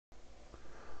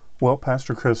Well,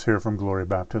 Pastor Chris here from Glory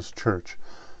Baptist Church.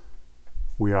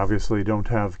 We obviously don't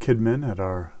have KidMin at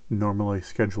our normally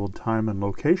scheduled time and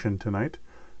location tonight,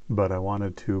 but I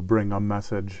wanted to bring a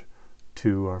message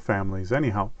to our families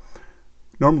anyhow.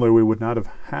 Normally we would not have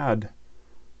had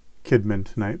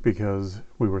KidMin tonight because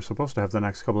we were supposed to have the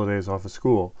next couple of days off of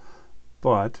school,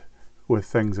 but with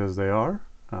things as they are,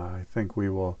 I think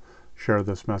we will share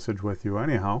this message with you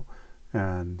anyhow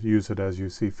and use it as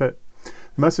you see fit.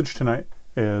 The message tonight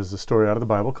is the story out of the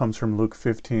Bible, comes from Luke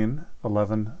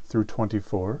 15:11 through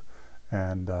 24,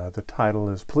 and the title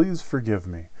is Please Forgive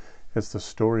Me. It's the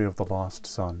story of the lost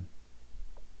son.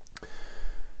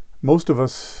 Most of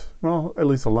us, well, at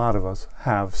least a lot of us,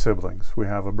 have siblings. We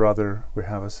have a brother, we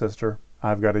have a sister.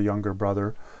 I've got a younger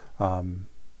brother.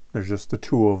 There's just the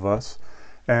two of us.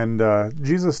 And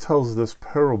Jesus tells this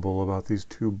parable about these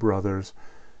two brothers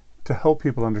to help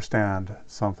people understand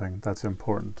something that's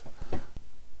important.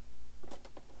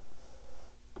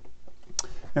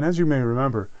 And as you may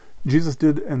remember, Jesus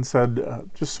did and said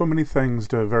just so many things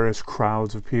to various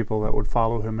crowds of people that would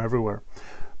follow him everywhere.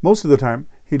 Most of the time,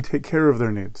 he'd take care of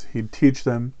their needs. He'd teach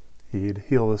them, he'd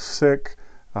heal the sick,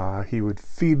 he would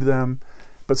feed them.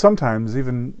 But sometimes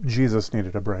even Jesus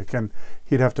needed a break, and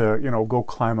he'd have to, go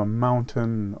climb a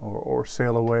mountain or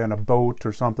sail away on a boat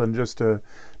or something just to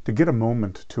get a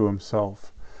moment to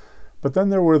himself. But then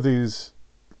there were these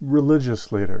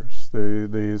religious leaders,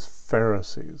 these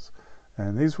Pharisees.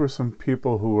 And these were some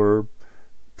people who were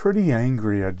pretty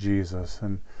angry at Jesus.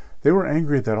 And they were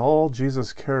angry that all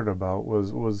Jesus cared about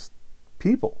was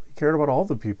people. He cared about all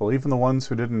the people, even the ones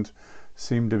who didn't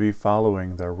seem to be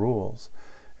following their rules.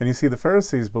 And you see, the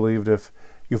Pharisees believed if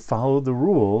you followed the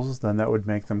rules, then that would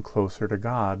make them closer to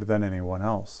God than anyone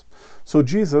else. So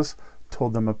Jesus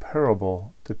told them a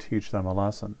parable to teach them a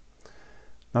lesson.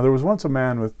 Now there was once a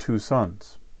man with two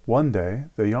sons. One day,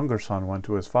 the younger son went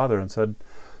to his father and said,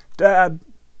 "Dad,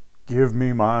 give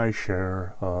me my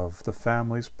share of the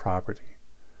family's property."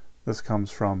 This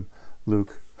comes from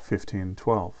Luke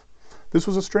 15:12. This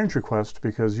was a strange request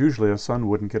because usually a son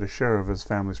wouldn't get a share of his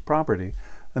family's property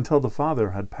until the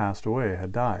father had passed away,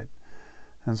 had died.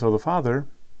 And so the father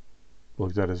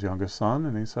looked at his youngest son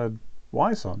and he said,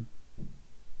 "Why, son?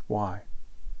 Why?"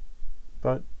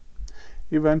 But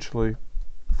eventually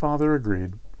the father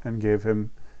agreed and gave him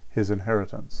his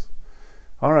inheritance.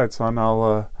 "All right, son,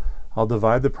 I'll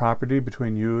divide the property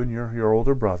between you and your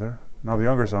older brother." Now the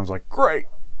younger son's like, "Great,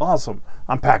 awesome,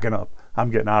 I'm packing up.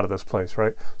 I'm getting out of this place,"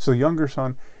 right? So the younger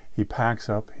son, he packs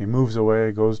up, he moves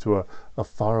away, goes to a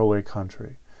faraway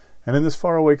country. And in this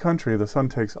faraway country, the son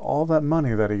takes all that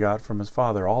money that he got from his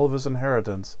father, all of his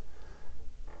inheritance,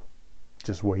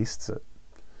 just wastes it.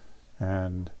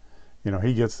 And,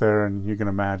 he gets there and you can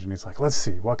imagine, he's like, "Let's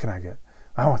see, what can I get?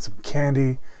 I want some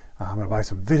candy. I'm going to buy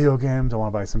some video games. I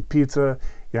want to buy some pizza.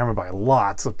 Yeah, I'm going to buy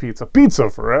lots of pizza. Pizza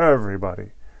for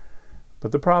everybody."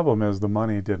 But the problem is the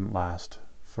money didn't last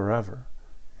forever.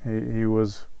 He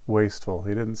was wasteful.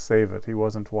 He didn't save it. He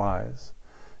wasn't wise.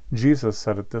 Jesus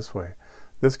said it this way.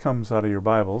 This comes out of your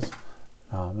Bibles.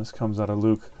 This comes out of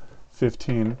Luke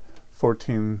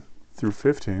 15:14 through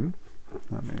 15.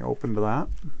 Let me open to that.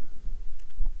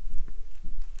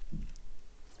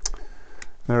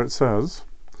 There it says,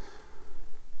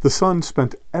 "The son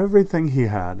spent everything he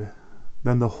had.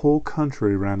 Then the whole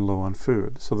country ran low on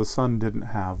food, so the son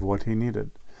didn't have what he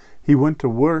needed. He went to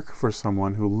work for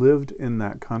someone who lived in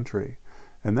that country,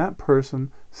 and that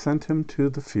person sent him to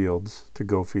the fields to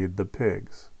go feed the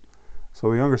pigs." So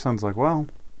the younger son's like, "Well,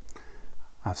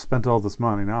 I've spent all this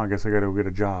money, now I guess I gotta go get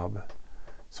a job."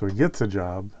 So he gets a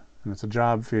job, and it's a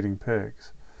job feeding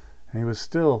pigs. And he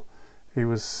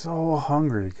was so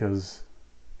hungry because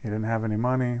he didn't have any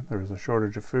money, there was a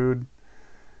shortage of food,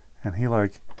 and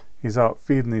he's out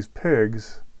feeding these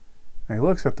pigs, and he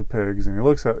looks at the pigs, and he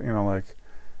looks at,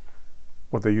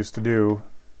 what they used to do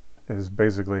is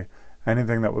basically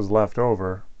anything that was left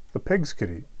over, the pigs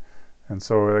could eat. And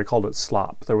so they called it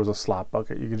slop. There was a slop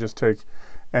bucket. You could just take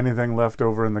anything left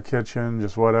over in the kitchen,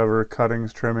 just whatever,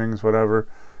 cuttings, trimmings, whatever,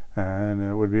 and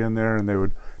it would be in there, and they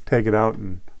would take it out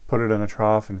and put it in a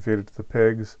trough and feed it to the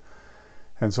pigs.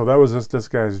 And so that was this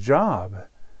guy's job.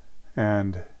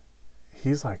 And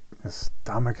he's like, his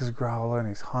stomach is growling,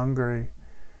 he's hungry,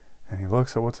 and he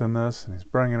looks at what's in this, and he's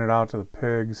bringing it out to the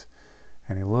pigs,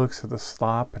 and he looks at the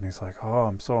slop, and he's like, "Oh,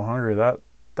 I'm so hungry,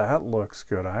 that looks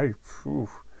good. I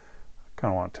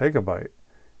kind of want to take a bite,"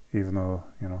 even though,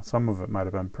 some of it might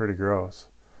have been pretty gross.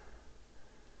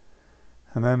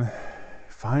 And then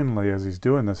finally, as he's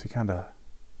doing this, he kind of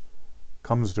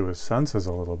comes to his senses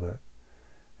a little bit.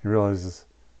 He realizes,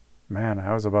 man,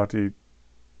 I was about to eat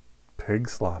pig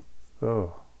slop.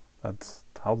 Oh, that's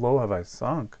How low have I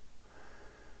sunk?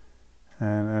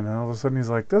 And all of a sudden he's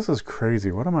like, this is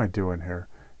crazy. What am I doing here?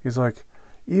 He's like,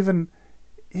 even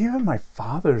my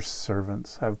father's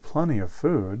servants have plenty of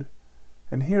food,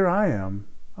 and here I am.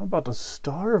 I'm about to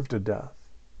starve to death.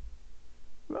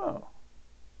 Oh,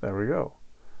 there we go.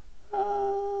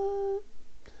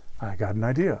 I got an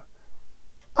idea.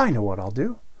 I know what I'll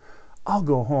do. I'll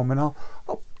go home and I'll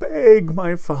beg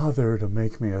my father to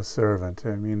make me a servant.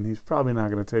 I mean, he's probably not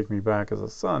going to take me back as a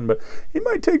son, but he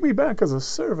might take me back as a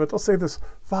servant. I'll say this,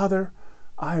 Father,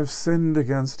 I have sinned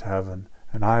against heaven,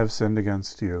 and I have sinned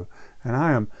against you, and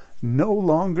I am no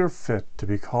longer fit to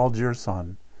be called your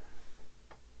son.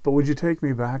 But would you take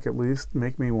me back at least,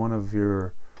 make me one of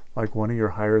your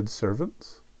hired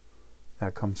servants?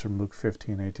 That comes from Luke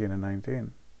 15, 18, and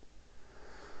 19.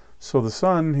 So the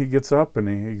son, he gets up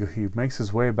and he makes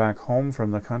his way back home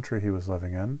from the country he was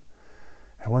living in.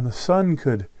 And when the son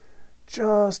could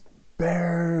just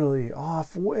barely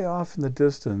way off in the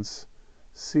distance,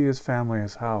 see his family,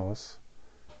 his house,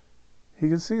 he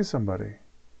could see somebody.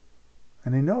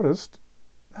 And he noticed,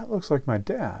 that looks like my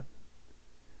dad.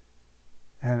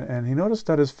 And he noticed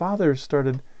that his father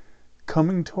started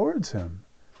coming towards him.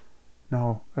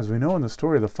 Now, as we know in the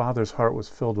story, the father's heart was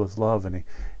filled with love, and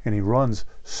he runs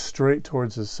straight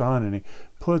towards his son, and he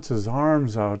puts his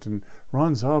arms out and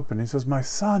runs up, and he says, my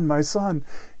son,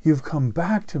 you've come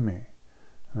back to me.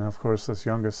 And of course, this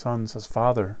youngest son says,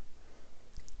 Father,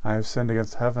 I have sinned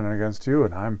against heaven and against you,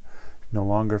 and I'm no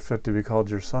longer fit to be called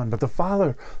your son. But the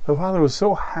father was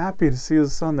so happy to see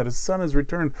his son that his son has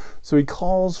returned. So he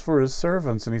calls for his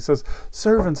servants and he says,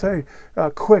 servants, hey,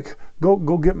 quick, go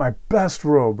get my best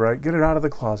robe, right? Get it out of the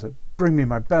closet. Bring me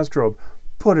my best robe.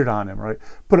 Put it on him, right?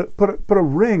 Put a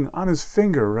ring on his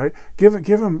finger, right? Give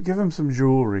him some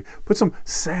jewelry. Put some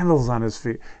sandals on his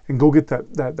feet, and go get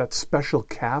that special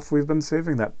calf we've been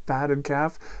saving, that fatted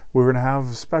calf. We're gonna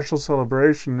have a special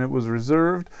celebration. It was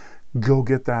reserved. Go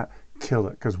get that. Kill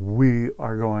it, because we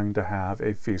are going to have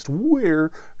a feast.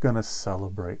 We're going to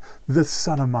celebrate. This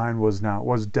son of mine was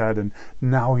dead, and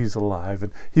now he's alive,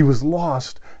 and he was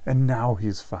lost, and now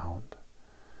he's found.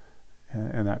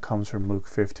 And that comes from Luke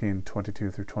 15,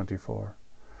 22 through 24.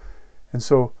 And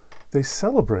so they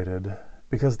celebrated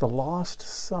because the lost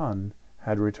son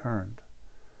had returned.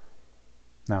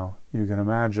 Now, you can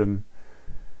imagine,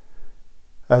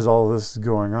 as all this is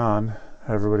going on,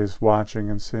 everybody's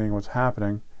watching and seeing what's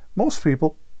happening. Most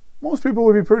people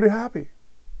would be pretty happy.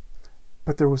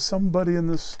 But there was somebody in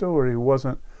this story who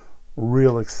wasn't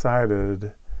real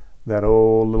excited that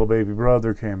old little baby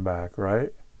brother came back,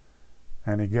 right?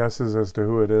 Any guesses as to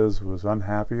who it is who was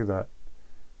unhappy that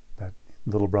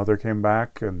little brother came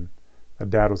back and that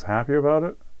dad was happy about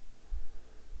it?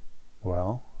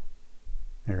 Well,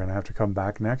 you're going to have to come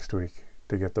back next week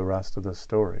to get the rest of this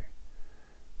story.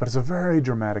 But it's a very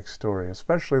dramatic story,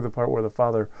 especially the part where the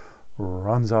father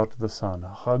runs out to the son,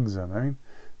 hugs him. I mean,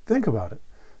 think about it.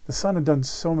 The son had done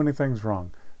so many things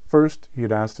wrong. First, he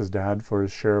had asked his dad for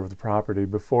his share of the property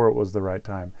before it was the right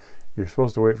time. You're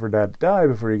supposed to wait for dad to die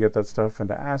before you get that stuff, and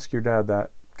to ask your dad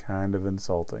that, kind of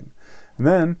insulting. And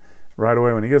then, right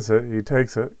away when he gets it, he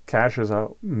takes it, cashes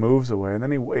out, moves away, and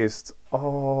then he wastes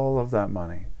all of that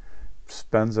money.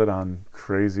 Spends it on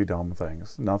crazy dumb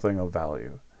things, nothing of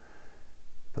value.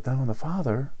 But then when the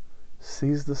father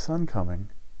sees the son coming,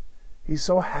 he's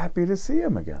so happy to see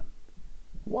him again.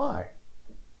 Why?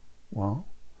 Well,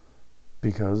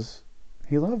 because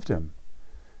he loved him.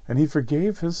 And he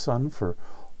forgave his son for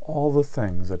all the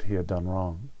things that he had done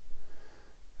wrong.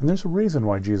 And there's a reason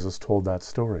why Jesus told that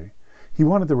story. He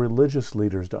wanted the religious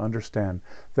leaders to understand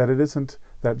that it isn't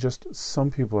that just some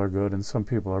people are good and some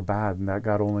people are bad, and that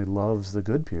God only loves the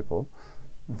good people.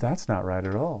 That's not right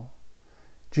at all.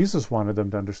 Jesus wanted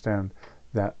them to understand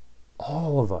that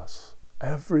all of us,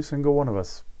 every single one of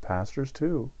us, pastors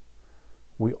too,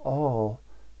 we all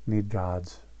need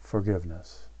God's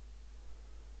forgiveness.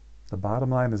 The bottom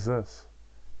line is this: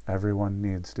 everyone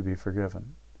needs to be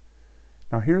forgiven.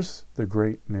 Now here's the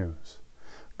great news.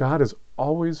 God is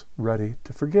always ready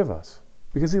to forgive us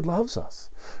because he loves us.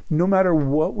 No matter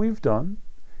what we've done,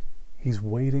 he's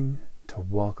waiting to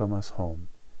welcome us home,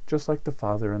 just like the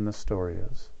father in the story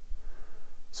is.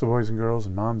 So boys and girls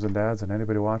and moms and dads and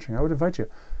anybody watching, I would invite you,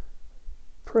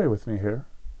 pray with me here.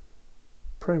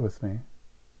 Pray with me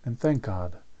and thank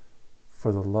God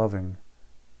for the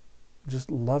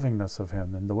lovingness of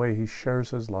him and the way he shares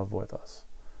his love with us.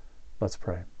 Let's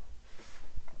pray.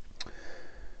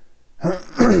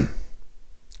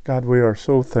 God, we are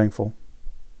so thankful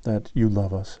that you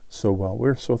love us so well.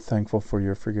 We're so thankful for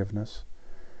your forgiveness.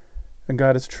 And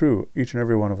God, it's true, each and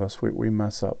every one of us, we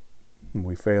mess up.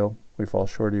 We fail. We fall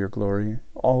short of your glory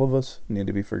All of us need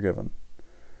to be forgiven.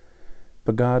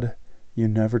 But God, you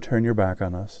never turn your back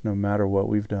on us, no matter what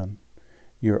we've done.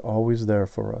 You're always there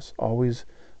for us, always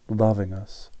loving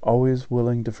us, always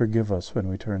willing to forgive us when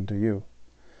we turn to you.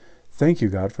 Thank you,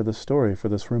 God, for this story, for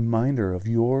this reminder of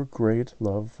your great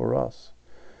love for us.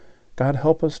 God,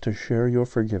 help us to share your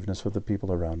forgiveness with the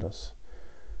people around us.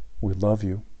 We love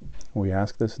you. We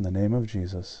ask this in the name of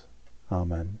Jesus.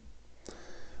 Amen.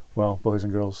 Well, boys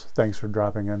and girls, thanks for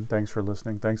dropping in. Thanks for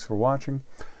listening. Thanks for watching.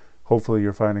 Hopefully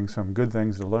you're finding some good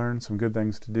things to learn, some good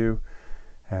things to do,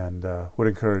 and would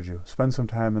encourage you. Spend some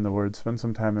time in the Word. Spend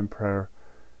some time in prayer.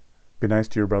 Be nice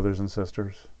to your brothers and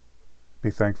sisters.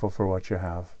 Be thankful for what you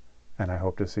have. And I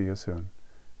hope to see you soon.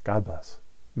 God bless.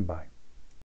 Bye.